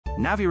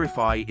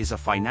NaviRefi is a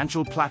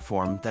financial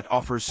platform that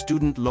offers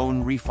student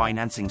loan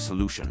refinancing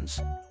solutions,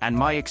 and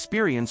my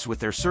experience with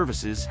their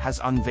services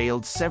has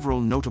unveiled several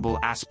notable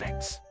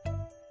aspects.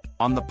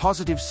 On the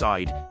positive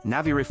side,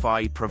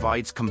 NaviRefi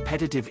provides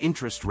competitive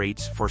interest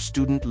rates for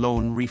student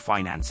loan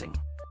refinancing.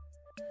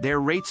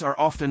 Their rates are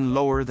often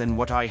lower than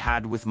what I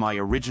had with my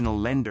original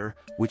lender,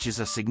 which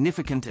is a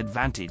significant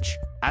advantage,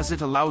 as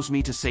it allows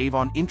me to save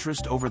on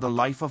interest over the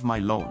life of my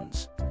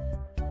loans.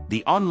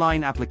 The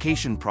online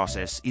application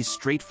process is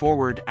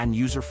straightforward and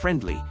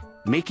user-friendly,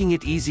 making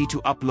it easy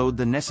to upload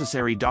the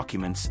necessary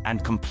documents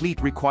and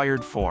complete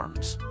required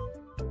forms.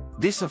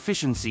 This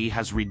efficiency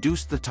has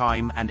reduced the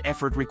time and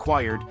effort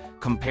required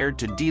compared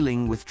to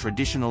dealing with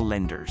traditional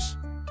lenders.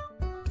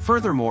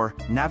 Furthermore,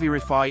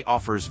 NaviRefi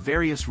offers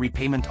various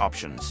repayment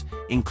options,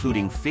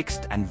 including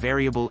fixed and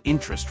variable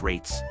interest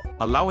rates,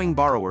 allowing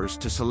borrowers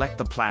to select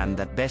the plan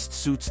that best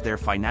suits their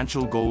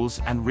financial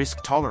goals and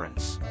risk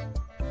tolerance.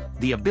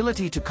 The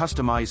ability to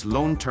customize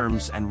loan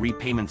terms and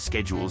repayment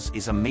schedules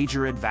is a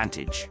major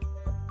advantage.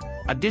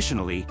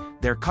 Additionally,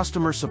 their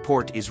customer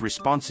support is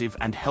responsive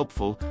and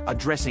helpful,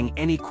 addressing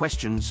any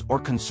questions or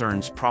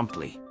concerns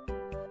promptly.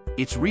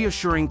 It's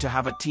reassuring to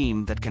have a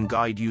team that can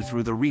guide you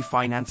through the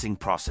refinancing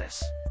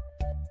process.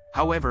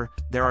 However,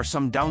 there are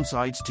some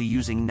downsides to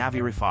using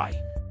NaviRefi.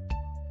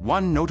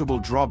 One notable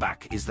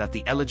drawback is that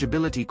the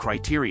eligibility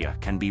criteria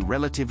can be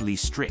relatively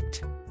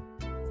strict.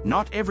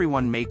 Not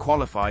everyone may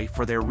qualify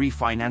for their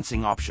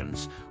refinancing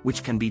options,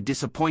 which can be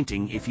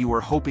disappointing if you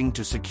are hoping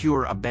to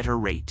secure a better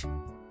rate.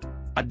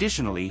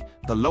 Additionally,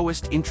 the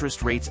lowest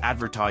interest rates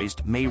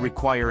advertised may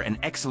require an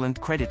excellent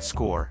credit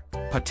score,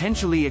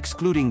 potentially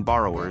excluding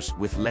borrowers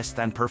with less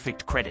than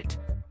perfect credit.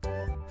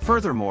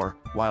 Furthermore,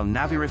 while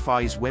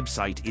NaviRefi's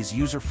website is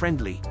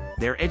user-friendly,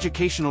 their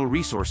educational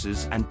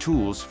resources and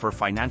tools for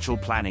financial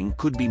planning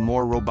could be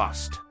more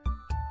robust.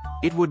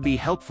 It would be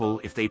helpful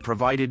if they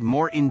provided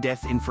more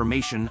in-depth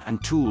information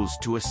and tools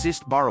to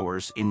assist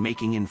borrowers in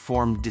making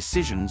informed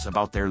decisions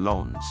about their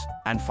loans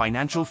and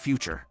financial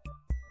future.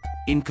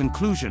 In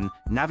conclusion,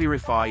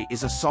 NaviRefi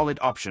is a solid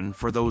option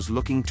for those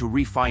looking to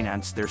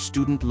refinance their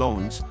student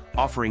loans,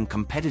 offering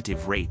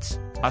competitive rates,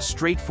 a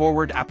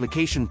straightforward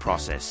application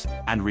process,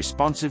 and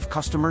responsive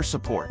customer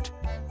support.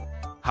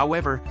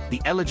 However,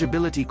 the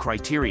eligibility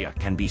criteria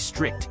can be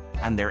strict,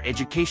 and their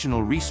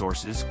educational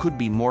resources could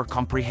be more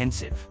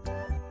comprehensive.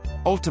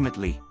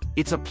 Ultimately,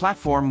 it's a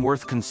platform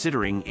worth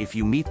considering if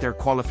you meet their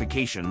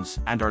qualifications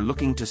and are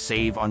looking to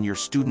save on your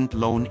student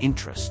loan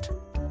interest.